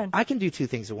 Just come in. I can do two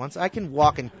things at once. I can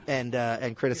walk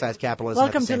and criticize capitalism.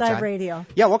 Welcome at the same to live time. radio.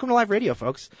 Yeah, welcome to live radio,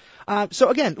 folks. So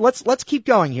again, let's keep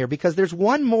going here because there is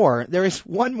one more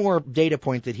data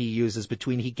point that he uses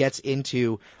between he gets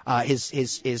into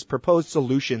his proposed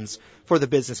solutions for the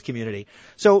business community.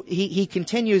 So he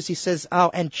continues. He says,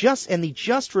 and the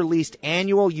just released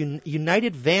annual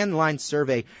United Van Line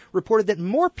survey reported that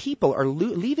more people are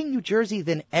leaving New Jersey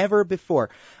than ever before.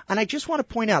 And I just want to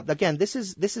point out again, this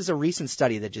is a recent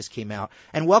study that just came out.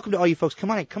 And welcome to all you folks. Come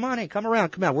on in, come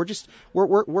around.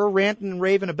 We're ranting and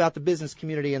raving about the business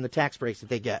community and the tax breaks that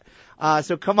they get.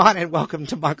 So come on and welcome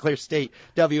to Montclair State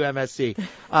WMSC.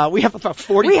 We have about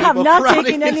 40 people. We have not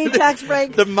taken any tax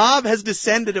break. The mob has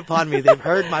descended upon me. They've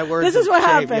heard my words. This is what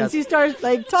happens. Yes. You start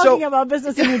talking about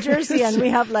business in New Jersey, and we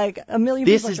have a million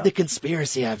people. This is the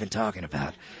conspiracy I've been talking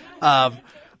about.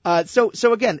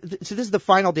 So again, so this is the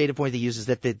final data point that uses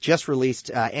that the just released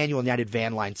annual United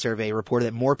Van Line survey reported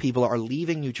that more people are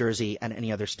leaving New Jersey than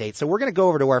any other state. So we're going to go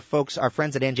over to our friends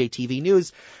at NJTV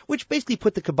News, which basically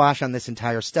put the kibosh on this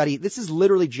entire study. This is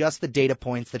literally just the data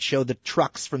points that show the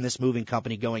trucks from this moving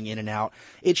company going in and out.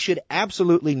 It should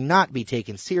absolutely not be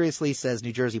taken seriously, says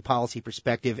New Jersey policy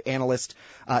perspective analyst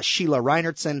Sheila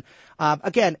Reinertson.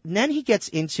 Again, then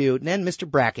Mr.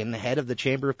 Bracken, the head of the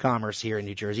Chamber of Commerce here in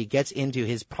New Jersey, gets into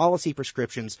his policy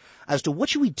prescriptions as to what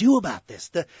should we do about this.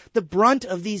 The brunt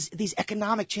of these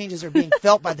economic changes are being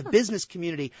felt by the business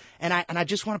community, and I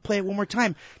just want to play it one more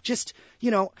time. Just,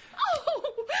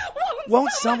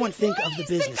 won't someone think of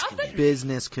the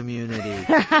business community?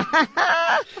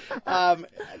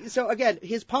 So again,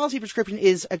 his policy prescription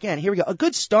is, again, here we go. A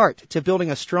good start to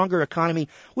building a stronger economy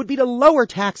would be to lower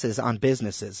taxes on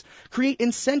businesses, create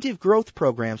incentive growth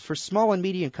programs for small and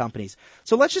medium companies.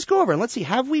 So let's just go over and let's see,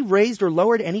 have we raised or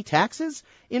lowered any taxes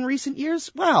in recent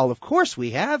years? Well, of course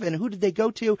we have. And who did they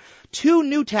go to? 2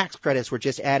 new tax credits were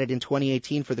just added in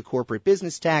 2018 for the corporate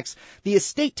business tax. The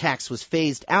estate tax was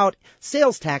phased out.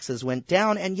 Sales taxes went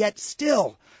down, and yet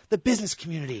still the business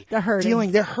community, they're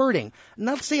hurting. And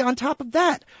let's see, on top of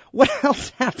that, what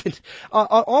else happened?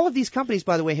 All of these companies,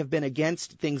 by the way, have been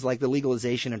against things like the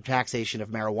legalization and taxation of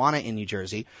marijuana in New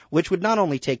Jersey, which would not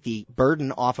only take the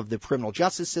burden off of the criminal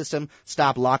justice system,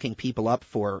 stop locking people up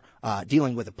for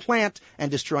dealing with a plant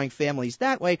and destroying families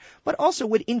that way, but also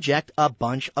would inject a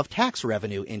bunch of tax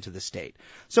revenue into the state.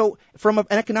 So from an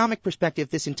economic perspective,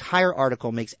 this entire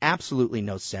article makes absolutely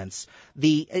no sense.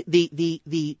 The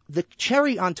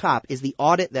cherry on top is the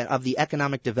audit of the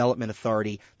Economic Development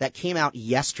Authority that came out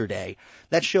yesterday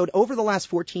that showed over the last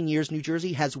 14 years, New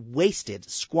Jersey has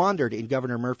squandered, in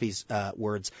Governor Murphy's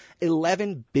words,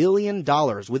 $11 billion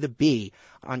with a B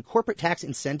on corporate tax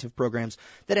incentive programs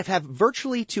that have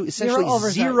virtually to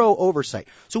essentially zero oversight.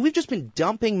 So we've just been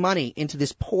dumping money into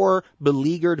this poor,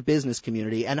 beleaguered business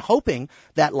community and hoping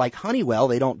that, like Honeywell,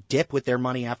 they don't dip with their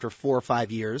money after 4 or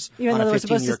 5 years. Even on though a they're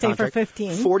supposed to stay contract. for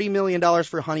 15. $40 million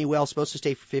for Honeywell, supposed to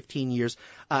stay for 15 years.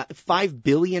 $5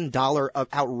 billion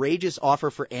outrageous offer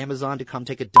for Amazon to come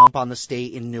take a dump on the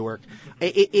state in Newark.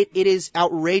 It is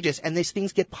outrageous, and these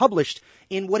things get published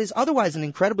in what is otherwise an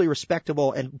incredibly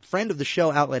respectable and friend of the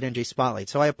show outlet, NJ Spotlight.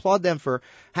 So I applaud them for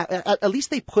at least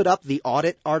they put up the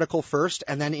audit article first,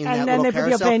 and then that little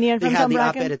carousel they had the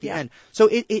op-ed at the end. So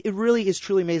it really is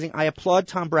truly amazing. I applaud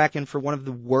Tom Bracken for one of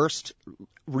the worst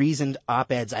reasoned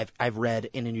op-eds I've read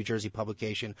in a New Jersey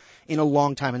publication in a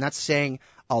long time, and that's saying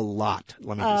a lot.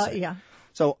 Let me just say. Yeah.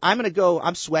 So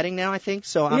I'm sweating now, I think,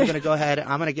 so I'm going to go ahead.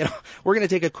 We're going to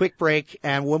take a quick break,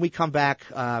 and when we come back,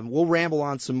 we'll ramble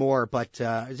on some more, but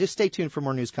just stay tuned for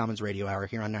more News Commons Radio Hour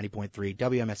here on 90.3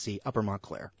 WMSC Upper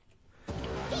Montclair.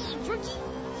 Hey, Georgie,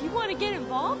 do you want to get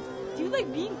involved? Do you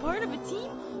like being part of a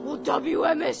team? Well,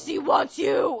 WMSC wants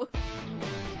you.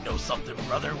 Know something,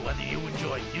 brother? Whether you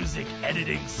enjoy music,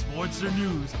 editing, sports, or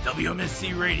news,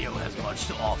 WMSC Radio has much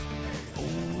to offer.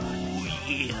 Oh,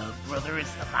 yeah, brother,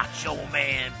 it's the Macho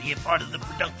Man being part of the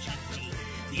production team,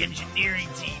 the engineering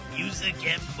team, music,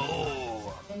 and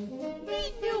more.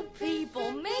 Meet new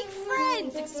people, make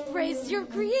friends, express your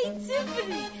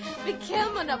creativity,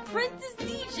 become an apprentice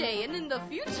DJ, and in the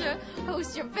future,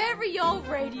 host your very own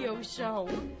radio show.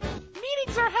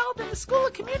 Meetings are held in the School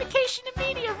of Communication and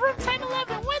Media, room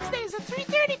 1011, Wednesdays at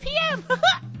 3:30 p.m.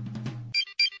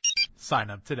 Sign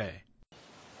up today.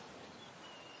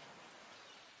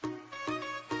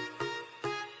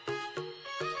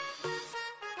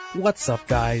 What's up,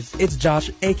 guys? It's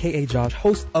Josh, aka Josh,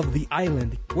 host of The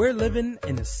Island. We're living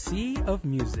in a sea of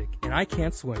music, and I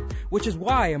can't swim, which is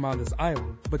why I'm on this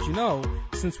island. But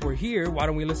since we're here, why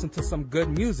don't we listen to some good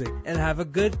music and have a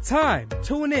good time?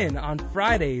 Tune in on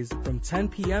Fridays from 10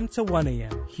 p.m. to 1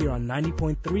 a.m. here on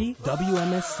 90.3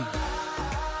 WMSC.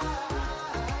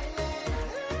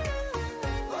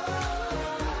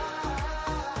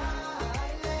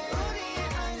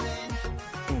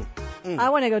 I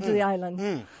want to go to the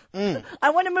island.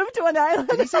 I want to move to an island.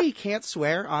 Did he say he can't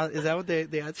swear? Is that what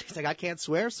he's like? I can't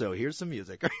swear, so here's some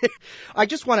music. I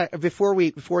just want to before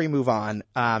we move on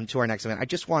to our next event, I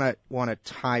just want to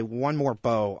tie one more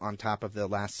bow on top of the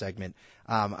last segment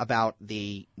about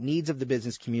the needs of the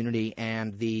business community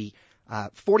and the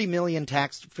 $40 million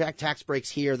tax breaks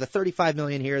here, the $35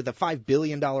 million here, the $5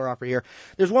 billion offer here.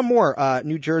 There's one more,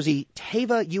 New Jersey,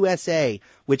 Teva USA,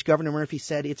 which Governor Murphy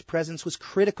said its presence was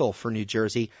critical for New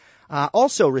Jersey.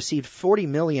 Also received $40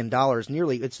 million,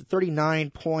 it's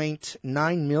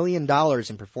 $39.9 million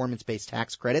in performance-based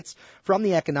tax credits from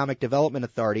the Economic Development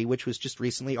Authority, which was just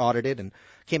recently audited and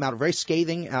came out a very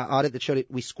scathing audit that showed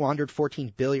we squandered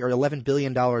 $11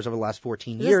 billion over the last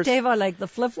 14 years. Is Teva like the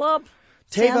flip-flop?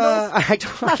 Teva, I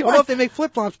don't know if they make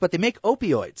flip-flops, but they make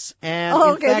opioids. And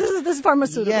okay, in fact, this is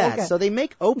pharmaceutical. Yeah, okay. So they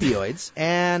make opioids,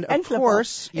 and of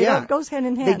course, it goes hand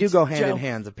in hand. They do go hand in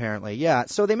hand, apparently. Yeah,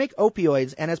 so they make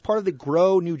opioids, and as part of the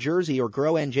Grow New Jersey or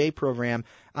Grow NJ program,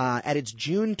 at its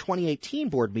June 2018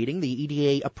 board meeting, the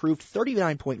EDA approved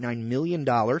 $39.9 million.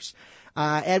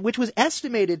 And which was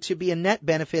estimated to be a net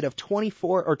benefit of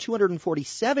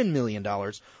 $247 million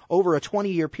over a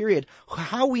 20-year period.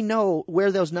 How we know where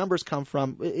those numbers come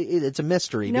from, it's a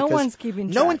mystery. No one's keeping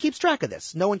track. No one keeps track of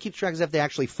this. No one keeps track of if they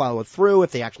actually followed through,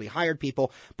 if they actually hired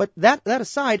people. But that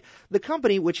aside, the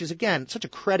company, which is, again, such a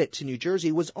credit to New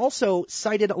Jersey, was also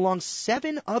cited along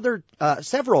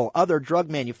several other drug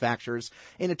manufacturers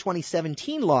in a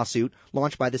 2017 lawsuit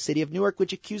launched by the city of Newark,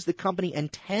 which accused the company and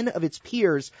 10 of its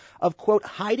peers of, quote,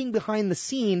 hiding behind the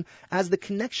scene as the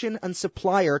connection and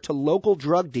supplier to local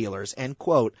drug dealers, end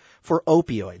quote, for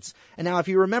opioids. And now, if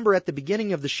you remember at the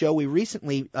beginning of the show, we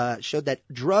recently showed that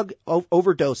drug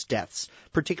overdose deaths,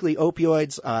 particularly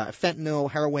opioids,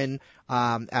 fentanyl, heroin,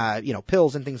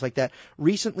 pills and things like that,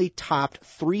 recently topped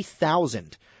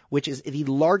 3,000, which is the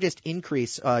largest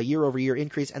increase, year-over-year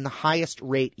increase, and the highest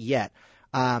rate yet.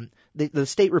 The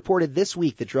state reported this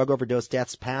week that drug overdose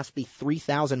deaths passed the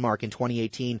 3,000 mark in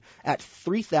 2018 at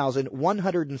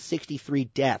 3,163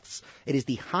 deaths. It is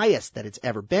the highest that it's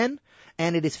ever been,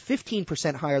 and it is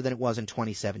 15% higher than it was in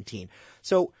 2017.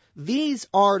 So these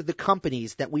are the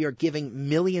companies that we are giving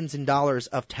millions of dollars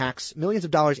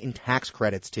in tax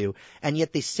credits to, and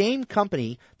yet the same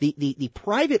company, the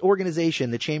private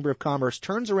organization, the Chamber of Commerce,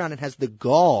 turns around and has the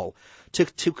gall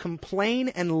to complain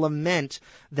and lament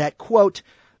that, quote,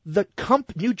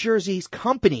 New Jersey's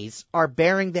companies are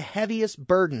bearing the heaviest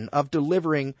burden of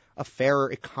delivering a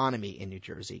fairer economy in New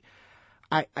Jersey.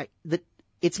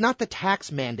 It's not the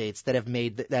tax mandates that have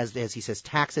made, as he says,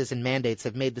 taxes and mandates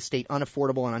have made the state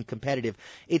unaffordable and uncompetitive.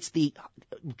 It's the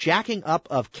jacking up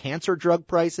of cancer drug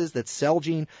prices that's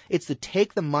Celgene. It's the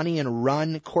take the money and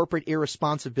run corporate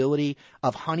irresponsibility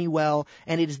of Honeywell.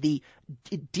 And it is the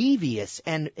devious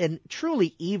and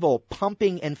truly evil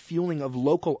pumping and fueling of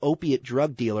local opiate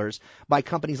drug dealers by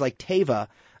companies like Teva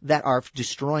that are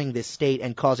destroying this state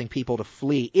and causing people to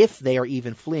flee, if they are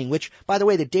even fleeing, which, by the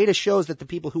way, the data shows that the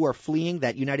people who are fleeing,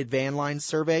 that United Van Lines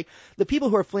survey, the people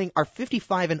who are fleeing are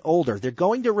 55 and older. They're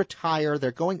going to retire,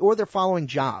 or they're following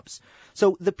jobs.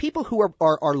 So the people who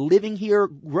are living here,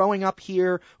 growing up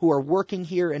here, who are working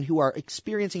here, and who are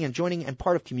experiencing and joining and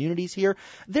part of communities here,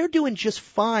 they're doing just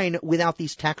fine without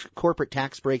these corporate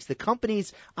tax breaks. The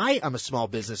companies, I am a small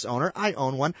business owner. I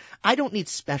own one. I don't need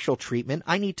special treatment.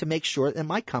 I need to make sure that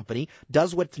my company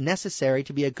does what's necessary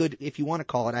to be a good, if you want to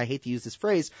call it, I hate to use this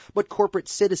phrase, but corporate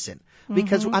citizen.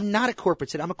 Because I'm not a corporate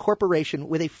citizen. I'm a corporation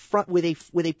with a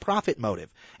profit motive.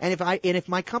 And if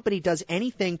my company does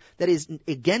anything that is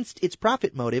against its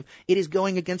profit motive, it is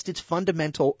going against its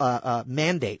fundamental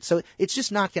mandate. So it's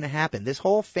just not going to happen. This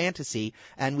whole fantasy,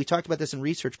 and we talked about this in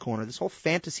Research Corner, this whole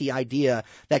fantasy idea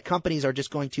that companies are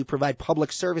just going to provide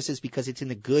public services because it's in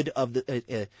the good of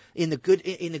the in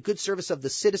the good service of the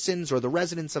citizens or the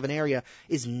residents of an area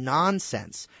is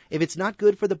nonsense. If it's not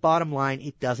good for the bottom line,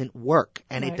 it doesn't work,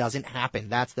 and it doesn't happen.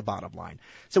 That's the bottom line.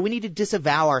 So we need to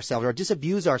disavow ourselves or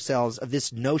disabuse ourselves of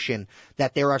this notion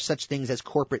that there are such things as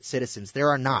corporate citizens. There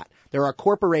are not. There are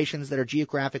corporations that are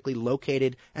geographically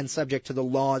located and subject to the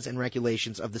laws and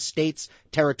regulations of the states,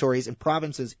 territories, and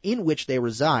provinces in which they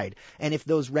reside. And if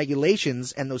those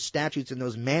regulations and those statutes and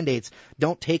those mandates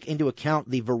don't take into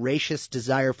account the voracious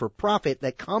desire for profit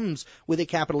that comes with a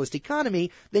capitalist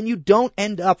economy, then you don't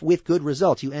end up with good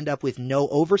results. You end up with no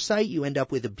oversight. You end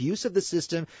up with abuse of the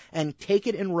system and take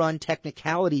it and run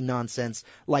technicality nonsense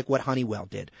like what Honeywell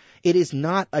did. It is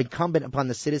not incumbent upon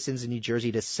the citizens in New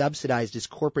Jersey to subsidize this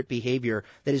corporate behavior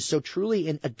that is so truly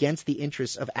against the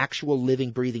interests of actual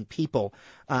living, breathing people.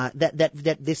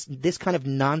 That this kind of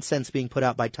nonsense being put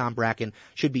out by Tom Bracken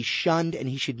should be shunned, and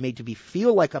he should be made to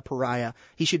feel like a pariah.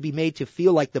 He should be made to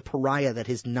feel like the pariah that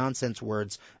his nonsense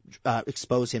words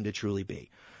expose him to truly be.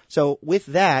 So with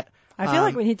that, I feel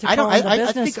like we need to call the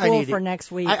business school for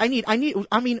next week.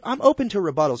 I'm open to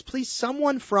rebuttals. Please,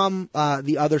 someone from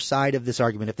the other side of this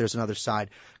argument, if there's another side,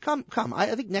 come.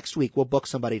 I think next week we'll book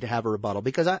somebody to have a rebuttal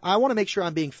because I want to make sure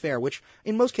I'm being fair, which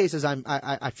in most cases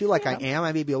I feel like I am.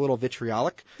 I may be a little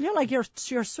vitriolic. Yeah, like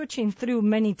you're switching through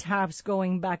many tabs,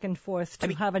 going back and forth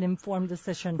to have an informed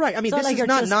decision. Right. I mean, this is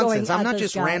not nonsense. I'm not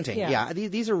just ranting. Yeah.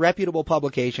 These are reputable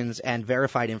publications and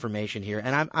verified information here,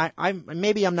 and I'm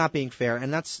maybe I'm not being fair,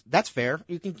 and that's fair.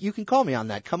 You can call me on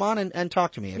that. Come on and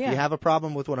talk to me. If you have a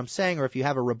problem with what I'm saying or if you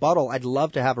have a rebuttal, I'd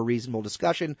love to have a reasonable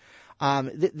discussion.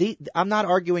 I'm not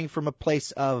arguing from a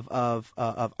place of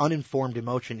uninformed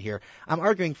emotion here. I'm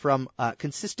arguing from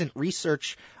consistent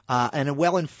research and a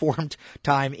well-informed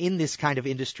time in this kind of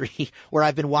industry where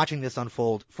I've been watching this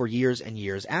unfold for years and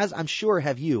years, as I'm sure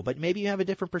have you, but maybe you have a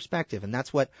different perspective, and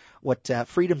that's what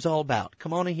freedom's all about.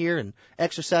 Come on in here and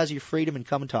exercise your freedom and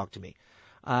come and talk to me.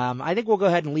 I think we'll go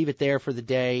ahead and leave it there for the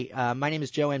day. My name is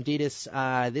Joe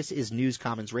Amditis. This is News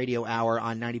Commons Radio Hour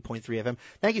on 90.3 FM.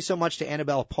 Thank you so much to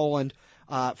Annabelle Poland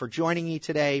for joining me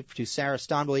today, to Sarah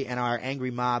Stonbely and our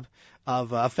angry mob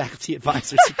of faculty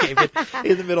advisors who came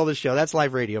in the middle of the show. That's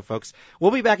live radio, folks.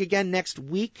 We'll be back again next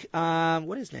week.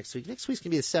 What is next week? Next week's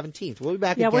going to be the 17th. We'll be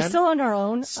back again. Yeah, we're still on our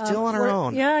own. Still on our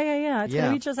own. Yeah. It's going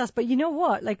to be just us. But you know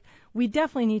what? Like, we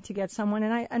definitely need to get someone,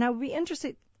 and I would be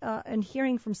interested and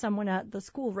hearing from someone at the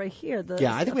school right here.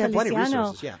 I think we have plenty of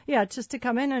resources. Yeah, just to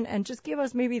come in and just give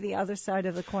us maybe the other side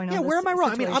of the coin. Yeah, on where am I wrong?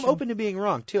 Situation. I mean, I'm open to being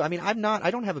wrong too. I mean, I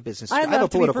don't have a business degree. I have a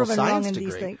political science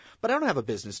degree, but I don't have a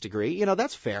business degree. You know,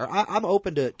 that's fair. I'm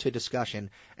open to discussion,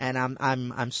 and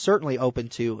I'm certainly open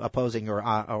to opposing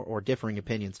or differing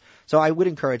opinions. So I would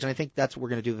encourage, and I think that's what we're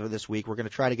going to do for this week. We're going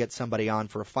to try to get somebody on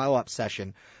for a follow-up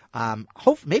session.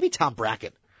 Maybe Tom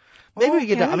Bracken. Maybe we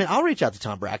get. I mean, I'll reach out to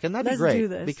Tom Bracken. That'd be great. Do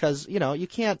this. Because you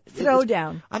can't throw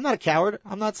down. I'm not a coward.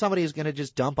 I'm not somebody who's going to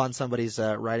just dump on somebody's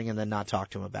writing and then not talk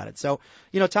to him about it. So,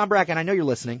 Tom Bracken, I know you're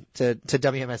listening to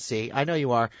WMSC. I know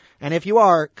you are. And if you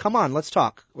are, come on, let's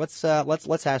talk. Let's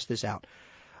hash this out.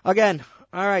 Again,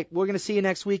 all right, we're going to see you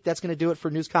next week. That's going to do it for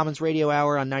News Commons Radio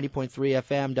Hour on 90.3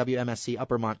 FM, WMSC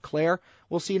Upper Montclair.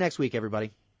 We'll see you next week,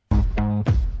 everybody.